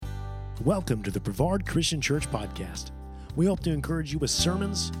Welcome to the Brevard Christian Church Podcast. We hope to encourage you with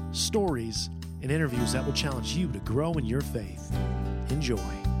sermons, stories, and interviews that will challenge you to grow in your faith. Enjoy.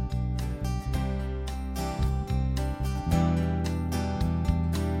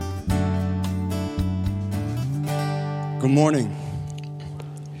 Good morning.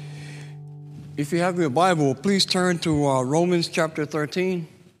 If you have your Bible, please turn to Romans chapter 13.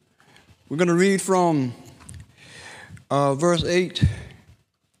 We're going to read from verse 8.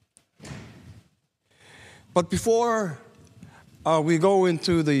 But before we go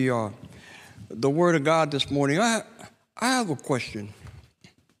into the Word of God this morning, I have a question.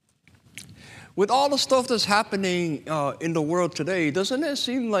 With all the stuff that's happening in the world today, doesn't it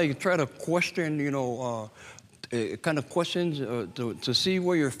seem like try to question, kind of questions to see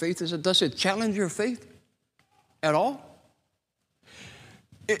where your faith is? Does it challenge your faith at all?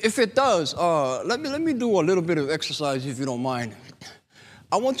 If it does, let me do a little bit of exercise if you don't mind.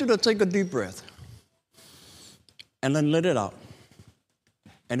 I want you to take a deep breath and then let it out.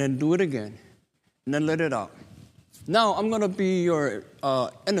 And then do it again and then let it out. Now I'm going to be your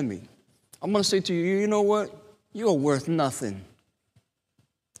enemy. I'm going to say to you, you know what? You are worth nothing.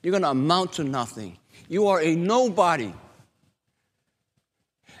 You're going to amount to nothing. You are a nobody.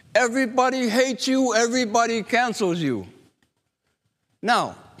 Everybody hates you. Everybody cancels you.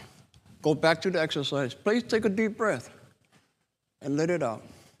 Now, go back to the exercise. Please take a deep breath and let it out.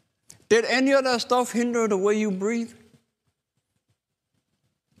 Did any of that stuff hinder the way you breathe?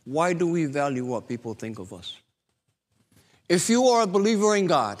 Why do we value what people think of us? If you are a believer in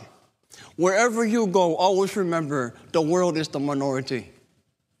God, wherever you go, always remember the world is the minority.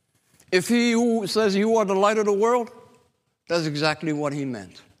 If he who says you are the light of the world, that's exactly what he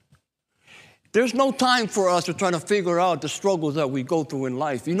meant. There's no time for us to try to figure out the struggles that we go through in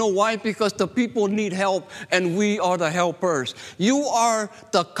life. You know why? Because the people need help and we are the helpers. You are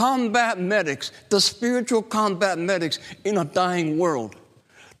the combat medics, the spiritual combat medics in a dying world.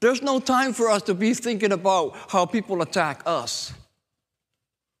 There's no time for us to be thinking about how people attack us.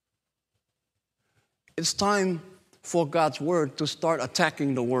 It's time for God's word to start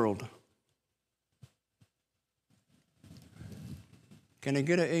attacking the world. Can I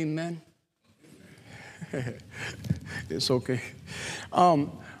get an amen? It's okay. My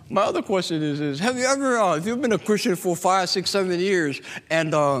other question is have you ever, if you've been a Christian for 5, 6, 7 years,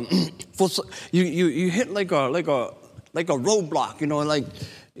 and you hit like a roadblock, like,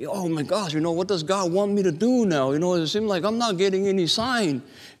 oh my gosh, what does God want me to do now? It seems like I'm not getting any sign.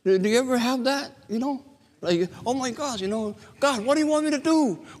 Do you ever have that? Like, oh my gosh, God, what do you want me to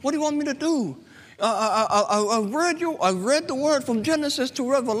do? What do you want me to do? I've read the word from Genesis to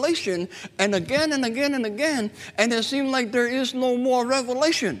Revelation, and again and again and again, and it seems like there is no more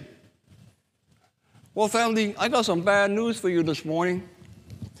revelation. Well, family, I got some bad news for you this morning.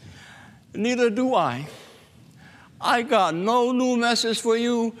 Neither do I. I got no new message for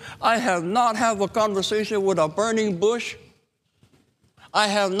you. I have not had a conversation with a burning bush. I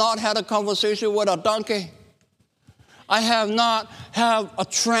have not had a conversation with a donkey. I have not had a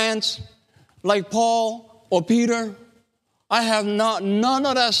trance like Paul or Peter. I have none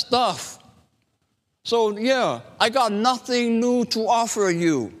of that stuff. So yeah, I got nothing new to offer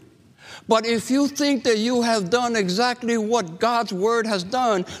you. But if you think that you have done exactly what God's word has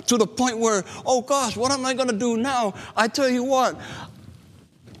done to the point where, oh gosh, what am I going to do now? I tell you what,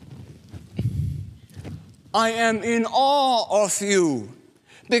 I am in awe of you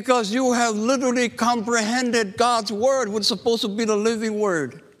because you have literally comprehended God's word, which is supposed to be the living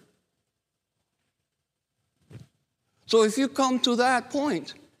word. So if you come to that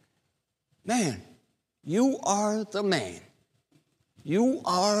point, man, you are the man. You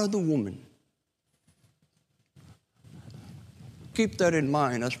are the woman. Keep that in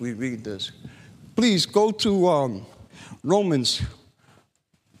mind as we read this. Please go to Romans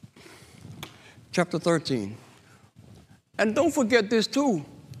chapter 13. And don't forget this too.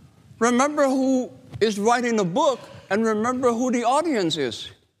 Remember who is writing the book and remember who the audience is.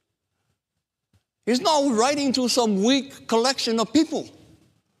 He's not writing to some weak collection of people.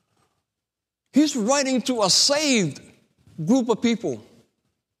 He's writing to a saved group of people.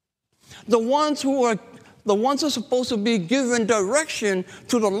 The ones who are supposed to be given direction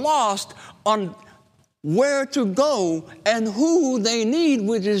to the lost on where to go and who they need,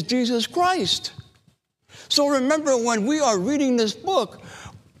 which is Jesus Christ. So remember, when we are reading this book,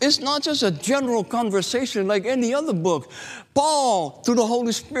 it's not just a general conversation like any other book. Paul, through the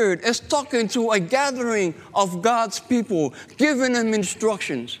Holy Spirit, is talking to a gathering of God's people, giving them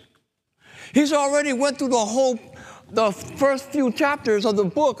instructions. He's already went through the first few chapters of the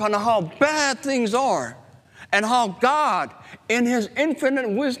book on how bad things are and how God, in his infinite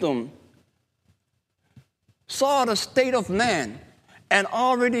wisdom, saw the state of man, and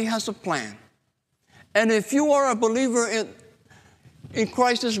already has a plan. And if you are a believer in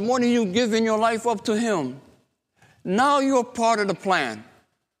Christ this morning, you've given your life up to him, now you're part of the plan.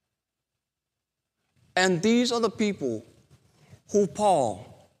 And these are the people who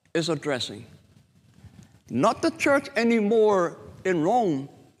Paul is addressing. Not the church anymore in Rome,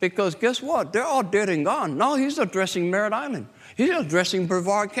 because guess what? They're all dead and gone. Now he's addressing Merritt Island. He's addressing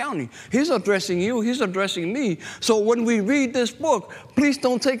Brevard County. He's addressing you. He's addressing me. So when we read this book, please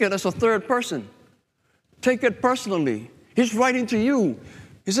don't take it as a third person. Take it personally. He's writing to you.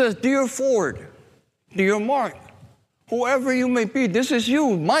 He says, "Dear Ford, dear Mark, whoever you may be, this is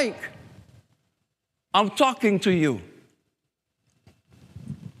you, Mike. I'm talking to you."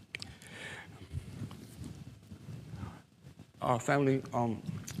 Our family,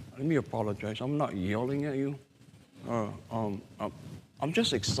 let me apologize. I'm not yelling at you. I'm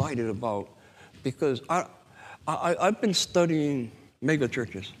just excited about, because I've been studying mega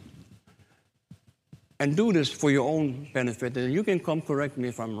churches. And do this for your own benefit. And you can come correct me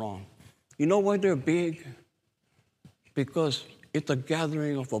if I'm wrong. You know why they're big? Because it's a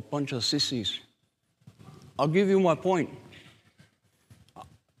gathering of a bunch of sissies. I'll give you my point.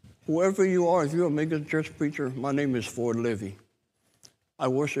 Whoever you are, if you're a mega church preacher, my name is Ford Levi. I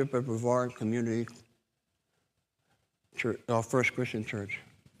worship at Brevard Community Church, First Christian Church.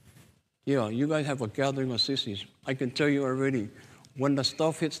 Yeah, you guys have a gathering of sissies. I can tell you already, when the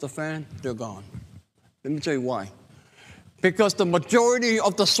stuff hits the fan, they're gone. Let me tell you why. Because the majority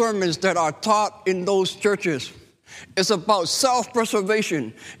of the sermons that are taught in those churches is about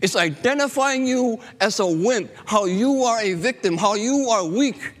self-preservation. It's identifying you as a wimp, how you are a victim, how you are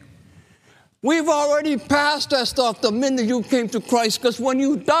weak. We've already passed that stuff the minute you came to Christ, because when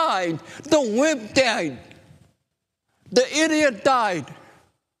you died, the wimp died. The idiot died.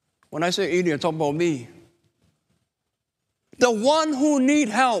 When I say idiot, I'm talking about me. The one who need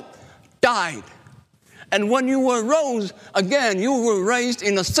help died. And when you arose, again, you were raised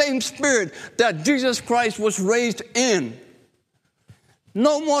in the same spirit that Jesus Christ was raised in.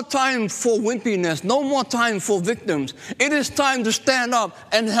 No more time for wimpiness. No more time for victims. It is time to stand up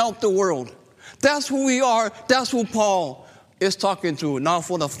and help the world. That's who we are. That's who Paul is talking to. Now,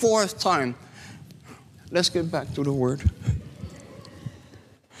 for the fourth time, let's get back to the word.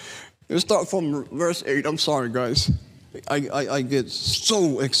 Let's start from verse 8. I'm sorry, guys. I get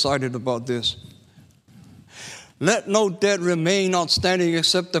so excited about this. Let no debt remain outstanding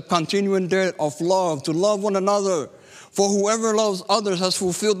except the continuing debt of love, to love one another. For whoever loves others has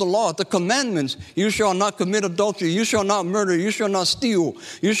fulfilled the law, the commandments. You shall not commit adultery. You shall not murder. You shall not steal.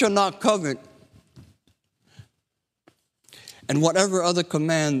 You shall not covet. And whatever other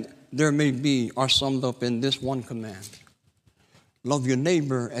command there may be are summed up in this one command. Love your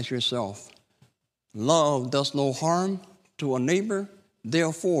neighbor as yourself. Love does no harm to a neighbor.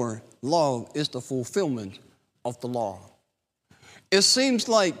 Therefore, love is the fulfillment of the law. It seems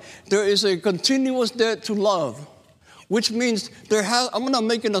like there is a continuous debt to love, which means I'm going to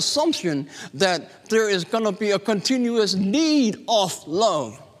make an assumption that there is going to be a continuous need of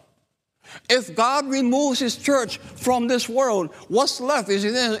love. If God removes his church from this world, what's left? Is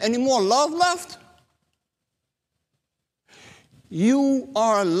there any more love left? You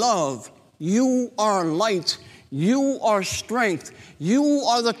are love. You are light. You are strength. You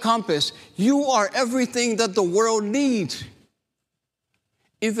are the compass. You are everything that the world needs.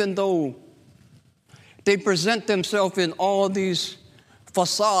 Even though they present themselves in all these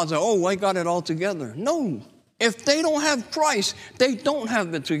facades, oh, I got it all together. No. If they don't have Christ, they don't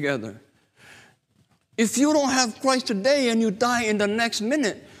have it together. If you don't have Christ today and you die in the next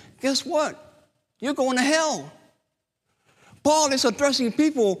minute, guess what? You're going to hell. Paul is addressing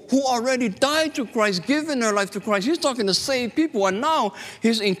people who already died to Christ, given their life to Christ. He's talking to saved people, and now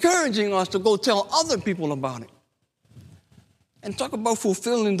he's encouraging us to go tell other people about it. And talk about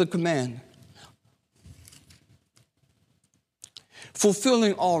fulfilling the command.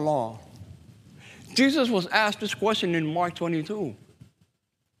 Fulfilling all law. Jesus was asked this question in Mark 22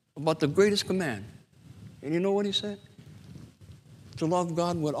 about the greatest command. And you know what he said? To love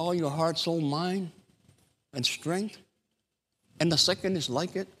God with all your heart, soul, mind, and strength. And the second is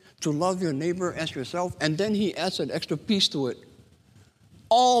like it, to love your neighbor as yourself. And then he adds an extra piece to it.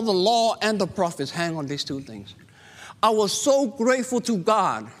 All the law and the prophets hang on these two things. I was so grateful to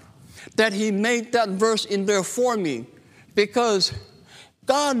God that he made that verse in there for me, because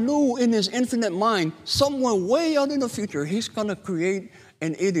God knew in his infinite mind, somewhere way out in the future, he's going to create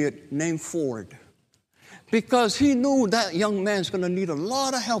an idiot named Ford. Because he knew that young man's going to need a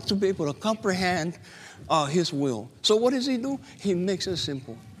lot of help to be able to comprehend his will. So what does he do? He makes it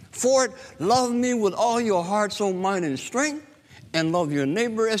simple. For it, love me with all your heart, soul, mind, and strength, and love your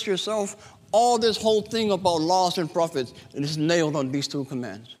neighbor as yourself. All this whole thing about laws and prophets is nailed on these two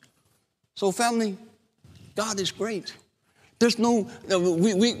commands. So family, God is great. There's no,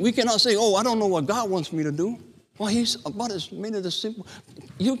 we cannot say, oh, I don't know what God wants me to do. Well, he's about as made it as simple.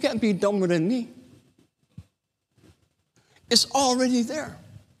 You can't be dumber than me. It's already there.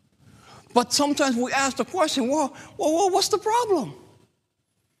 But sometimes we ask the question, well, what's the problem?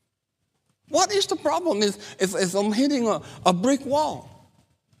 What is the problem if I'm hitting a brick wall?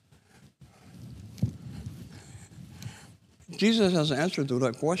 Jesus has an answer to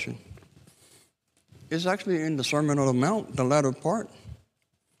that question. It's actually in the Sermon on the Mount, the latter part.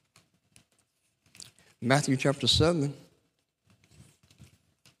 Matthew chapter 7.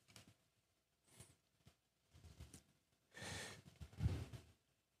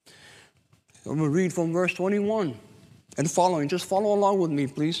 I'm going to read from verse 21 and following. Just follow along with me,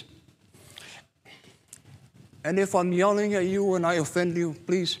 please. And if I'm yelling at you and I offend you,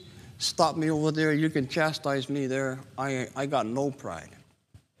 please stop me over there. You can chastise me there. I got no pride.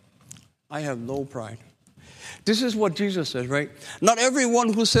 I have no pride. This is what Jesus says, right? Not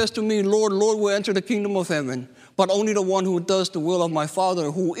everyone who says to me, Lord, Lord, will enter the kingdom of heaven, but only the one who does the will of my Father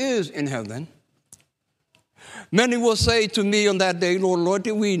who is in heaven. Many will say to me on that day, Lord, Lord,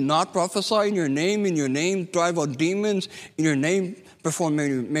 did we not prophesy in your name, drive out demons, in your name perform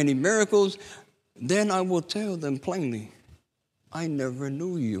many miracles? Then I will tell them plainly, I never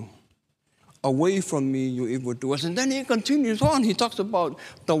knew you. Away from me, you evildoers. And then he continues on. He talks about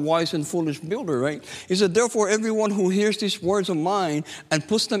the wise and foolish builder, right? He said, therefore, everyone who hears these words of mine and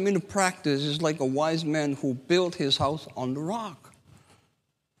puts them into practice is like a wise man who built his house on the rock.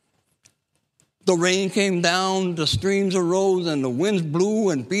 The rain came down, the streams arose, and the winds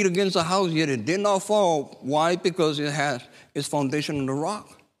blew and beat against the house, yet it did not fall. Why? Because it has its foundation on the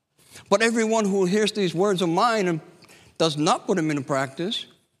rock. But everyone who hears these words of mine and does not put them into practice,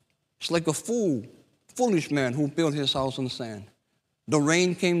 it's like a foolish man who built his house on sand. The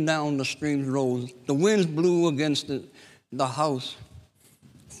rain came down, the streams rose, the winds blew against it, the house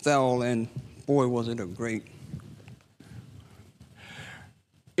fell, and boy, was it a great.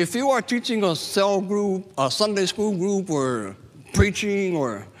 If you are teaching a cell group, a Sunday school group, or preaching,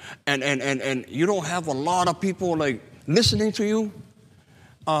 and you don't have a lot of people like listening to you,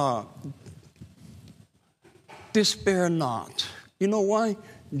 despair not. You know why?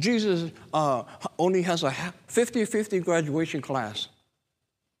 Jesus only has a 50-50 graduation class.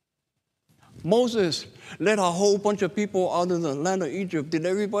 Moses led a whole bunch of people out of the land of Egypt. Did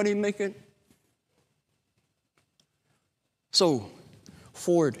everybody make it? So,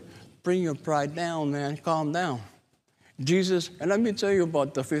 Ford, bring your pride down, man. Calm down. Jesus, and let me tell you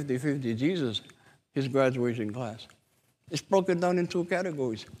about the 50-50 Jesus, his graduation class. It's broken down in two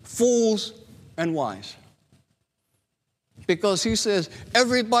categories, fools and wise. Because he says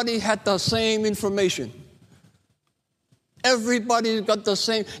everybody had the same information. Everybody got the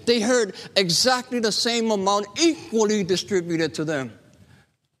same. They heard exactly the same amount equally distributed to them.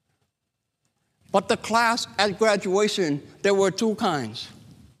 But the class at graduation, there were two kinds.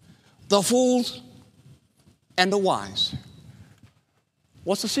 The fools and the wise.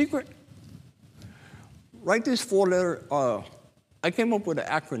 What's the secret? Write this four-letter, I came up with an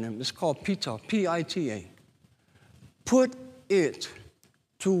acronym. It's called P.I.T.A, P-I-T-A. Put it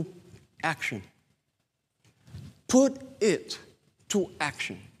to action. Put it to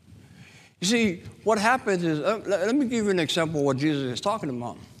action. You see, what happens is, let me give you an example of what Jesus is talking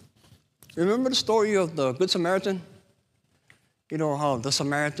about. Remember the story of the Good Samaritan? You know how the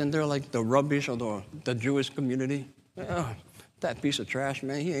Samaritan, they're like the rubbish of the Jewish community. That piece of trash,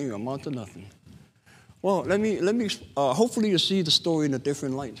 man, he ain't even amount to nothing. Well, let me. Hopefully you see the story in a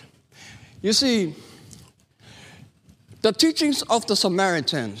different light. You see, the teachings of the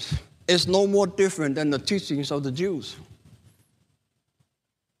Samaritans is no more different than the teachings of the Jews.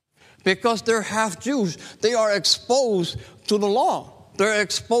 Because they're half Jews, they are exposed to the law. They're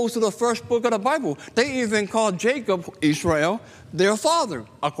exposed to the first book of the Bible. They even call Jacob, Israel, their father,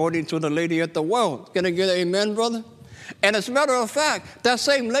 according to the lady at the well. Can I get an amen, brother? And as a matter of fact, that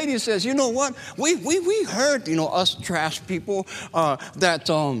same lady says, you know what? We heard, us trash people, that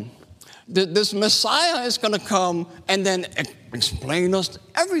this Messiah is going to come and then explain us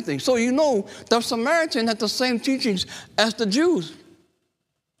everything. So the Samaritan had the same teachings as the Jews.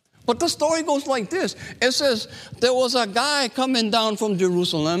 But the story goes like this. It says, there was a guy coming down from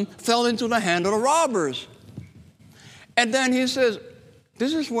Jerusalem, fell into the hand of the robbers. And then he says,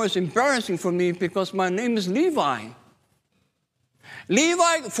 this is where it's embarrassing for me because my name is Levi.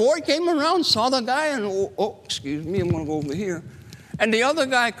 Levi, Ford came around, saw the guy, and, excuse me, I'm going to go over here. And the other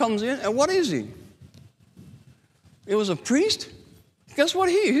guy comes in, and what is he? It was a priest. Guess what?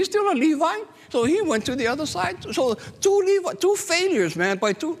 He's still a Levi. So he went to the other side. So two failures, man.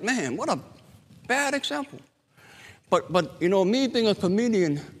 Man, what a bad example. But me being a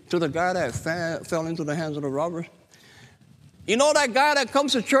comedian to the guy that fell into the hands of the robbers. You know that guy that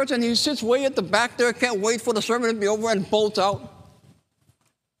comes to church and he sits way at the back there, can't wait for the sermon to be over and bolts out?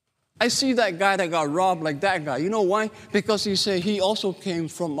 I see that guy that got robbed like that guy. You know why? Because he said he also came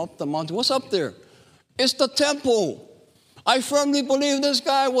from up the mountain. What's up there? It's the temple. I firmly believe this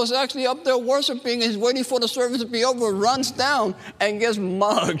guy was actually up there worshiping. He's waiting for the service to be over, runs down, and gets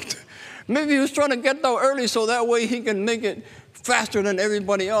mugged. Maybe he was trying to get there early so that way he can make it faster than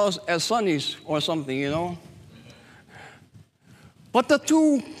everybody else at Sundays or something, you know. But the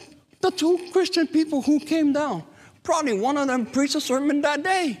two Christian people who came down, probably one of them preached a sermon that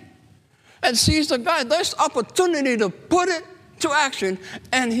day and sees the guy. There's opportunity to put it to action,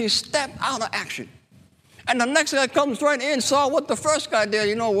 and he stepped out of action. And the next guy comes right in, saw what the first guy did.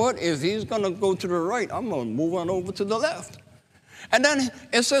 You know what? If he's going to go to the right, I'm going to move on over to the left. And then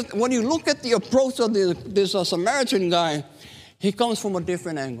it says, when you look at the approach of this Samaritan guy, he comes from a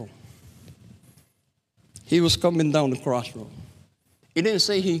different angle. He was coming down the crossroad. He didn't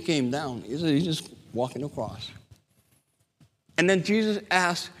say he came down. He said he's just walking across. And then Jesus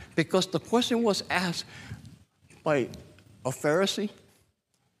asked, because the question was asked by a Pharisee,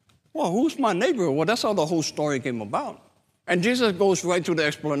 well, who's my neighbor? Well, that's how the whole story came about. And Jesus goes right to the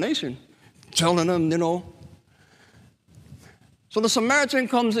explanation, telling them, you know. So the Samaritan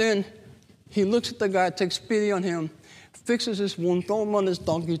comes in. He looks at the guy, takes pity on him, fixes his wound, throw him on his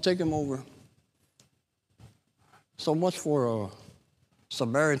donkey, take him over. So much for a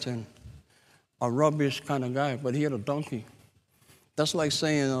Samaritan, a rubbish kind of guy, but he had a donkey. That's like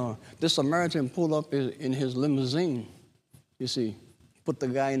saying this Samaritan pulled up in his limousine, you see. Put the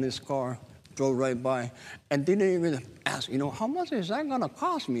guy in his car, drove right by, and didn't even ask, how much is that going to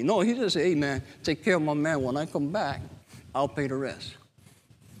cost me? No, he just said, hey, man, take care of my man. When I come back, I'll pay the rest.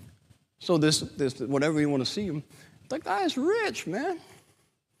 So this whatever you want to see him, the guy's rich, man.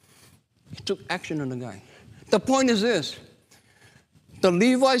 He took action on the guy. The point is this. The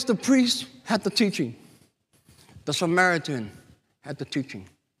Levites, the priests, had the teaching. The Samaritan had the teaching.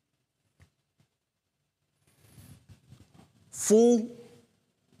 Fool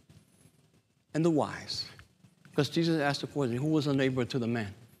and the wise. Because Jesus asked the question, who was a neighbor to the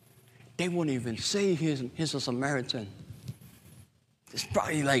man? They wouldn't even say he's a Samaritan. It's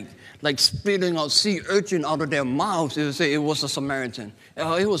probably like spitting out sea urchin out of their mouths to say it was a Samaritan.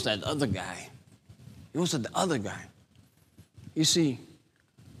 Oh, it was that other guy. It was the other guy. You see,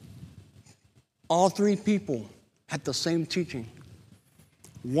 all three people had the same teaching.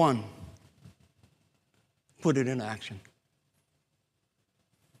 One put it into action.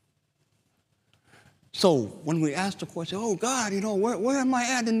 So when we ask the question, oh, God, where am I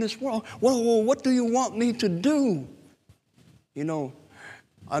at in this world? Well, what do you want me to do?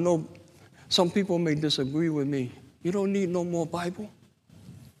 I know some people may disagree with me. You don't need no more Bible.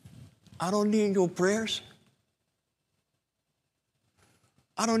 I don't need your prayers.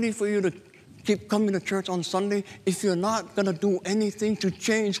 I don't need for you to keep coming to church on Sunday if you're not going to do anything to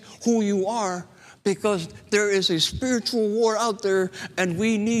change who you are, because there is a spiritual war out there, and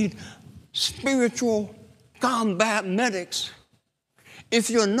we need spiritual combat medics. If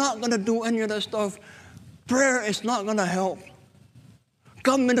you're not going to do any of that stuff, prayer is not going to help.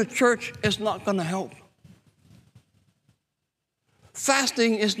 Coming to church is not going to help.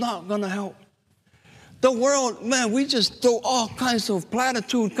 Fasting is not going to help. The world, man, we just throw all kinds of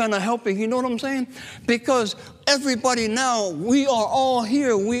platitude kind of helping. You know what I'm saying? Because everybody now, we are all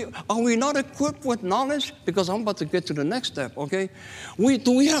here. Are we not equipped with knowledge? Because I'm about to get to the next step, okay?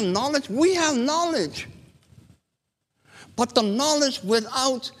 Do we have knowledge? We have knowledge. But the knowledge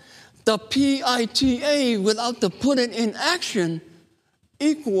without the P.I.T.A, without the put it in action,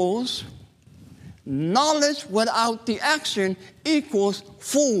 equals knowledge without the action equals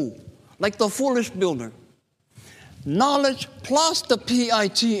fool. Like the foolish builder. Knowledge plus the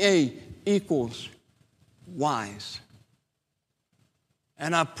P.I.T.A equals wise.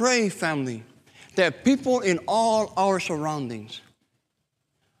 And I pray, family, that people in all our surroundings,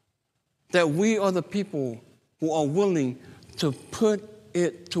 that we are the people who are willing to put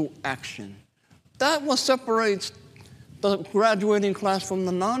it to action. That what separates the graduating class from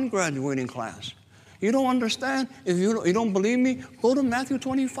the non-graduating class. You don't understand? If you don't believe me, go to Matthew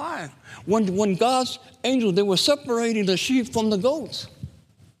 25. When God's angels, they were separating the sheep from the goats.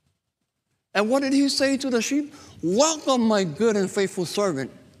 And what did he say to the sheep? Welcome, my good and faithful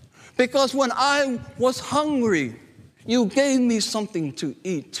servant. Because when I was hungry, You gave me something to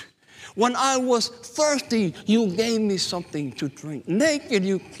eat. When I was thirsty, you gave me something to drink. Naked,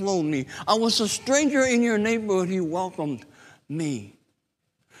 you clothed me. I was a stranger in your neighborhood, you welcomed me.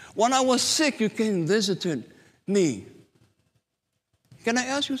 When I was sick, you came and visited me. Can I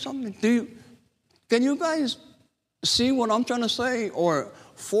ask you something? Can you guys see what I'm trying to say? Or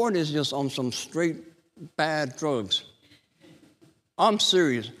Ford is just on some straight bad drugs? I'm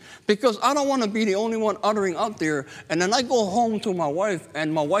serious. Because I don't want to be the only one uttering out there. And then I go home to my wife,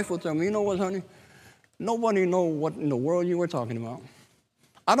 and my wife will tell me, you know what, honey? Nobody knows what in the world you were talking about.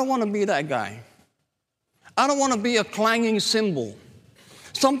 I don't want to be that guy. I don't want to be a clanging cymbal.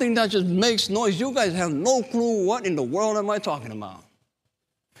 Something that just makes noise. You guys have no clue what in the world am I talking about.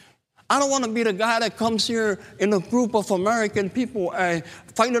 I don't want to be the guy that comes here in a group of American people.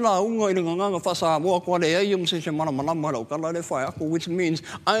 Which means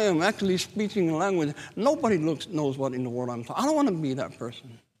I am actually speaking a language. Nobody knows what in the world I'm talking. I don't want to be that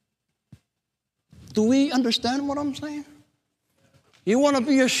person. Do we understand what I'm saying? You want to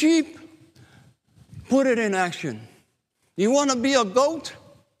be a sheep? Put it in action. You want to be a goat?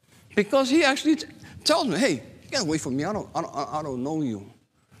 Because he actually tells me, hey, get away from me. I don't know you.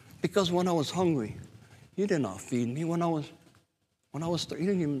 Because when I was hungry, you did not feed me. When I was you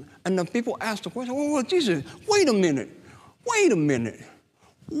didn't even. And the people asked the question, well, Jesus, wait a minute.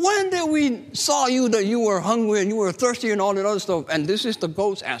 When did we saw you that you were hungry and you were thirsty and all that other stuff? And this is the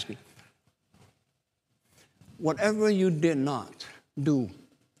goats asking. Whatever you did not do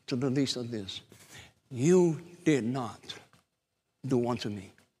to the least of this, you did not do unto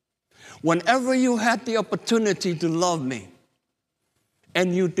me. Whenever you had the opportunity to love me,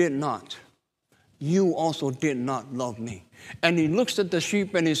 and you did not, you also did not love me. And he looks at the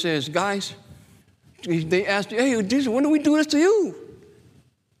sheep and he says, guys, they asked, hey, Jesus, when do we do this to you?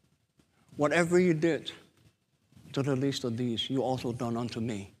 Whatever you did to the least of these, you also done unto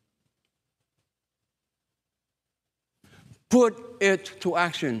me. Put it to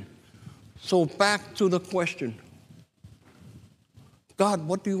action. So back to the question. God,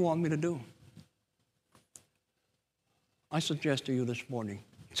 what do you want me to do? I suggest to you this morning,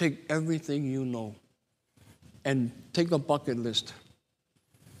 take everything you know and take a bucket list.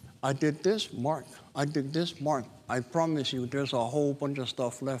 I did this, mark. I did this, mark. I promise you there's a whole bunch of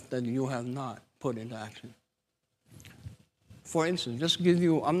stuff left that you have not put into action. For instance,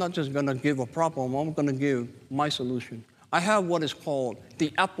 I'm not just going to give a problem, I'm going to give my solution. I have what is called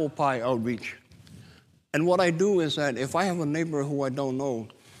the apple pie outreach. And what I do is that if I have a neighbor who I don't know,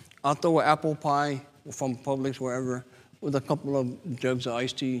 I'll throw an apple pie from Publix, wherever, with a couple of jugs of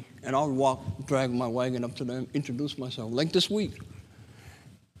iced tea, and I'll drag my wagon up to them, introduce myself. Like this week,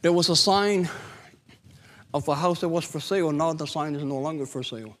 there was a sign of a house that was for sale. Now the sign is no longer for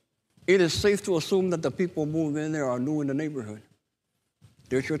sale. It is safe to assume that the people moving in there are new in the neighborhood.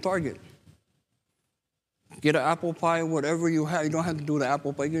 There's your target. Get an apple pie, whatever you have. You don't have to do the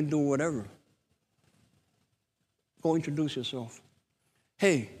apple pie. You can do whatever. Go introduce yourself.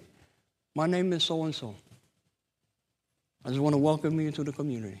 Hey, my name is so-and-so. I just want to welcome you to the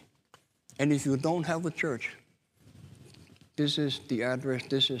community. And if you don't have a church, this is the address,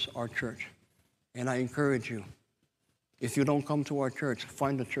 this is our church. And I encourage you, if you don't come to our church,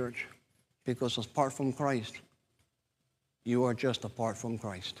 find a church. Because apart from Christ, you are just apart from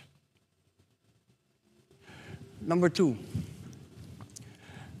Christ. Number 2.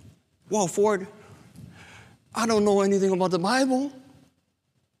 Well, Ford, I don't know anything about the Bible.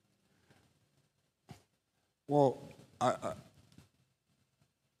 Well,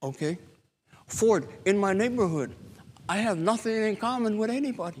 okay. Ford, in my neighborhood, I have nothing in common with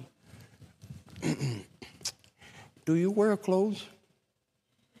anybody. Do you wear clothes?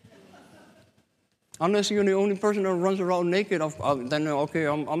 Unless you're the only person that runs around naked, then okay,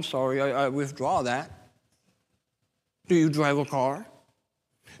 I'm sorry, I withdraw that. Do you drive a car?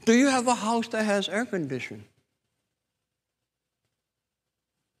 Do you have a house that has air conditioning?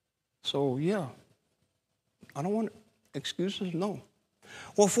 So, yeah. I don't want excuses, no.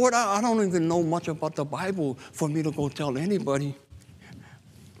 Well, Ford, I don't even know much about the Bible for me to go tell anybody.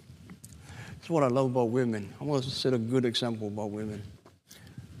 That's what I love about women. I want to set a good example about women.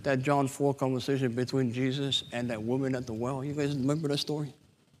 That John 4 conversation between Jesus and that woman at the well. You guys remember that story?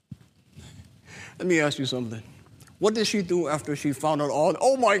 Let me ask you something. What did she do after she found out all?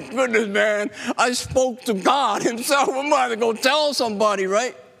 Oh, my goodness, man. I spoke to God himself. I'm going to go tell somebody,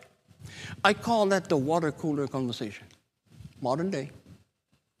 right? I call that the water cooler conversation. Modern day.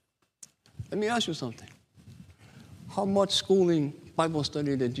 Let me ask you something. How much schooling, Bible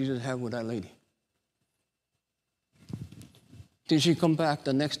study did Jesus have with that lady? Then she come back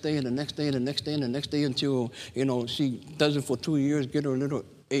the next day and the next day and the next day and the next day until, she does it for 2 years, get her little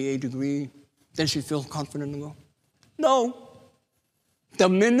AA degree. Then she feels confident to go. No. The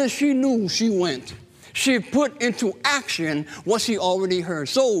minute she knew, she went. She put into action what she already heard.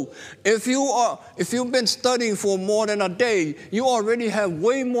 So if you've been studying for more than a day, you already have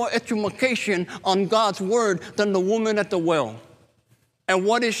way more education on God's word than the woman at the well. And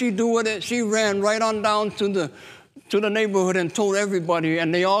what did she do with it? She ran right on down to the neighborhood and told everybody,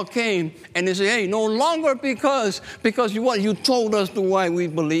 and they all came, and they said, hey, no longer because you told us the why we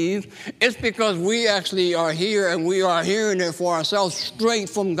believe. It's because we actually are here, and we are hearing it for ourselves straight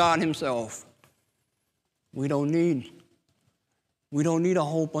from God himself. We don't need a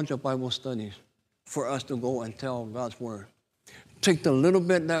whole bunch of Bible studies for us to go and tell God's word. Take the little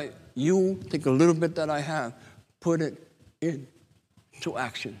bit that take a little bit that I have, put it into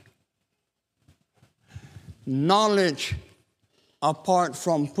action. Knowledge apart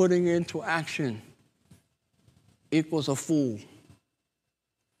from putting into action equals a fool.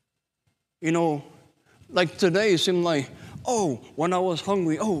 Like today it seemed like, when I was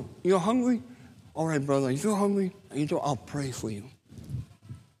hungry, you're hungry? All right, brother, if you're hungry, I'll pray for you.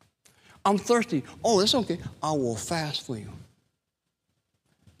 I'm thirsty. It's okay. I will fast for you.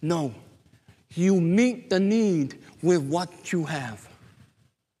 No. You meet the need with what you have.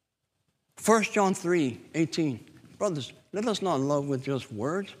 1 John 3:18. Brothers, let us not love with just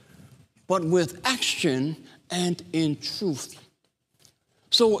words, but with action and in truth.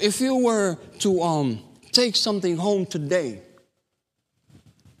 So if you were to take something home today,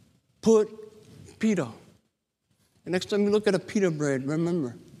 put pita. And next time you look at a pita bread,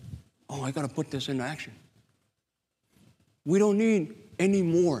 remember, I got to put this into action. We don't need any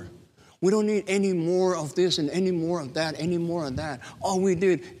more. We don't need any more of this and any more of that, any more of that. All we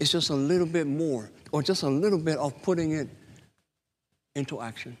did is just a little bit more, or just a little bit of putting it into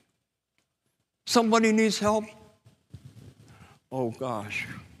action. Somebody needs help. Oh, gosh.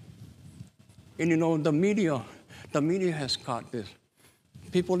 And the media has caught this.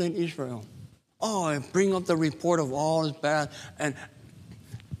 People in Israel. I bring up the report of all is bad, and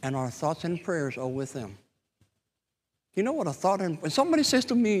our thoughts and prayers are with them. You know what a thought and when somebody says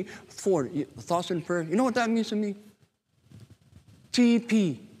to me, Ford, thoughts and prayers, you know what that means to me?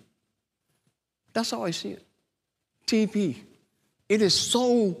 TP. That's how I see it. TP. It is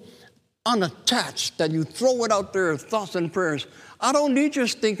so unattached that you throw it out there, thoughts and prayers. I don't need your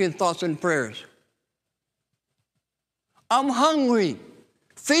stinking thoughts and prayers. I'm hungry.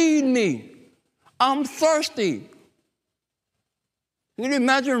 Feed me. I'm thirsty. Can you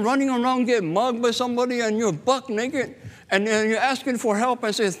imagine running around, getting mugged by somebody, and you're buck naked, and you're asking for help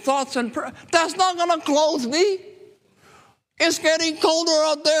and say thoughts and prayers? That's not going to clothe me. It's getting colder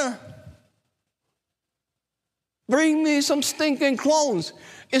out there. Bring me some stinking clothes.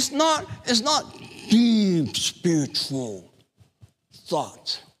 It's not deep spiritual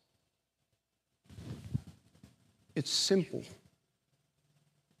thoughts. It's simple.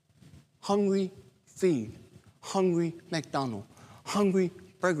 Hungry, feed. Hungry, McDonald's. Hungry,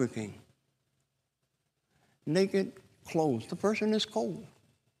 Burger King. Naked, clothes. The person is cold.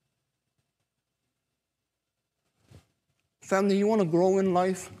 Family, you want to grow in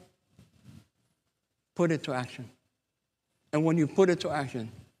life? Put it to action. And when you put it to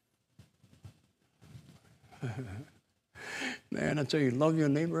action, man, I tell you, love your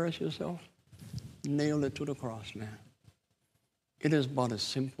neighbor as yourself. Nail it to the cross, man. It is about as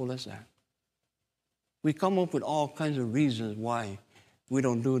simple as that. We come up with all kinds of reasons why we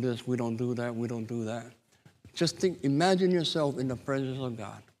don't do this, we don't do that, we don't do that. Just imagine yourself in the presence of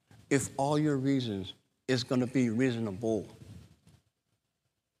God. If all your reasons is going to be reasonable,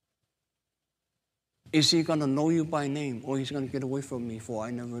 is he going to know you by name, or he's going to get away from me, for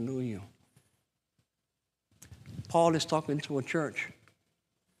I never knew you? Paul is talking to a church.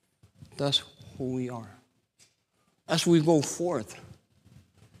 That's who we are. As we go forth,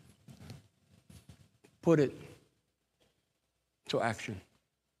 put it to action.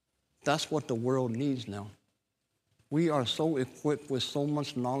 That's what the world needs now. We are so equipped with so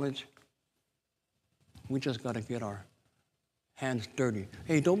much knowledge, we just got to get our hands dirty.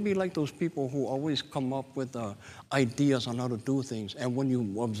 Hey, don't be like those people who always come up with ideas on how to do things, and when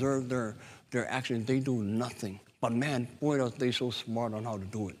you observe their actions, they do nothing. But man, boy, are they so smart on how to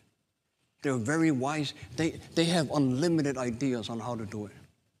do it. They're very wise. They have unlimited ideas on how to do it.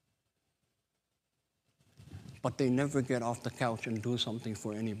 But they never get off the couch and do something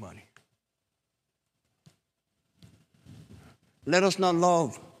for anybody. Let us not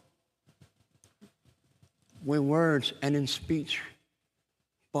love with words and in speech,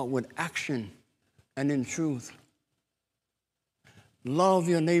 but with action and in truth. Love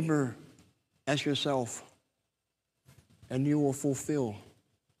your neighbor as yourself, and you will fulfill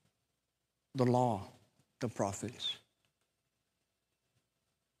the law, the prophets.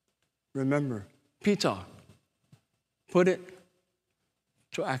 Remember, P.I.T.A, put it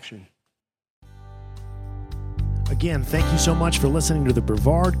to action. Again, thank you so much for listening to the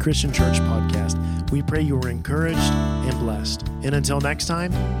Brevard Christian Church podcast. We pray you were encouraged and blessed. And until next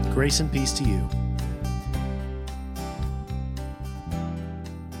time, grace and peace to you.